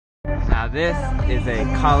Now this is a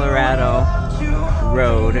Colorado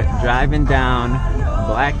road driving down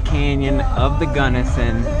Black Canyon of the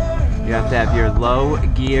Gunnison. You have to have your low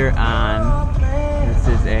gear on. This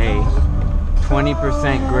is a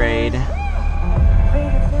 20% grade.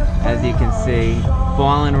 As you can see,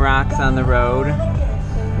 fallen rocks on the road.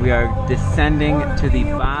 We are descending to the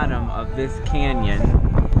bottom of this canyon.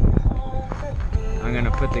 I'm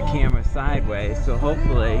gonna put the camera sideways, so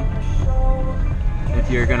hopefully if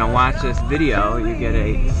you're gonna watch this video, you get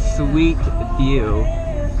a sweet view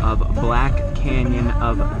of Black Canyon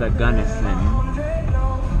of the Gunnison.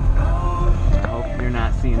 I hope you're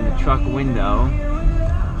not seeing the truck window,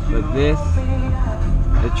 but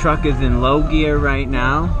the truck is in low gear right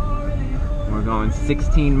now. We're going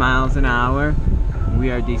 16 miles an hour. We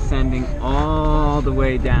are descending all the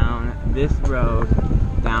way down this road,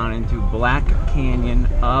 down into Black Canyon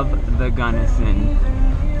of the Gunnison.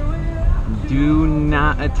 Do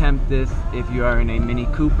not attempt this if you are in a Mini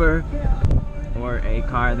Cooper or a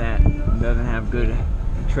car that doesn't have good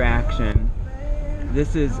traction.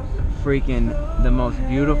 This is freaking the most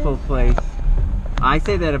beautiful place. I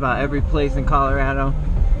say that about every place in Colorado,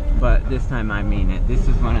 but this time I mean it. This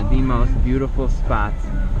is one of the most beautiful spots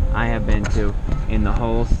I have been to in the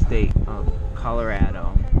whole state of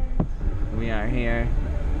Colorado. We are here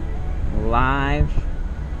live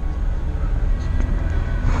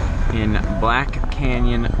in Black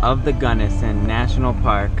Canyon of the Gunnison National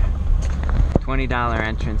Park. $20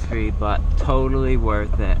 entrance fee, but totally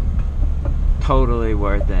worth it. Totally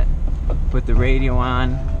worth it. Put the radio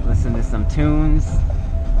on, listen to some tunes,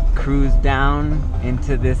 cruise down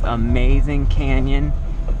into this amazing canyon.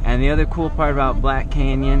 And the other cool part about Black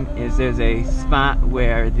Canyon is there's a spot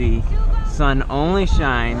where the sun only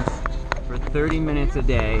shines for 30 minutes a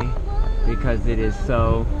day because it is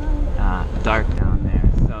so dark down there.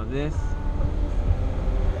 So this,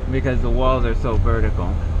 because the walls are so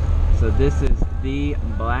vertical. So this is the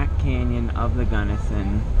Black Canyon of the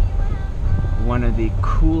Gunnison. One of the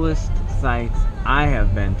coolest sites I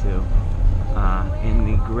have been to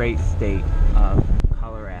in the great state of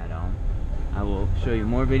Colorado. I will show you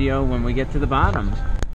more video when we get to the bottom.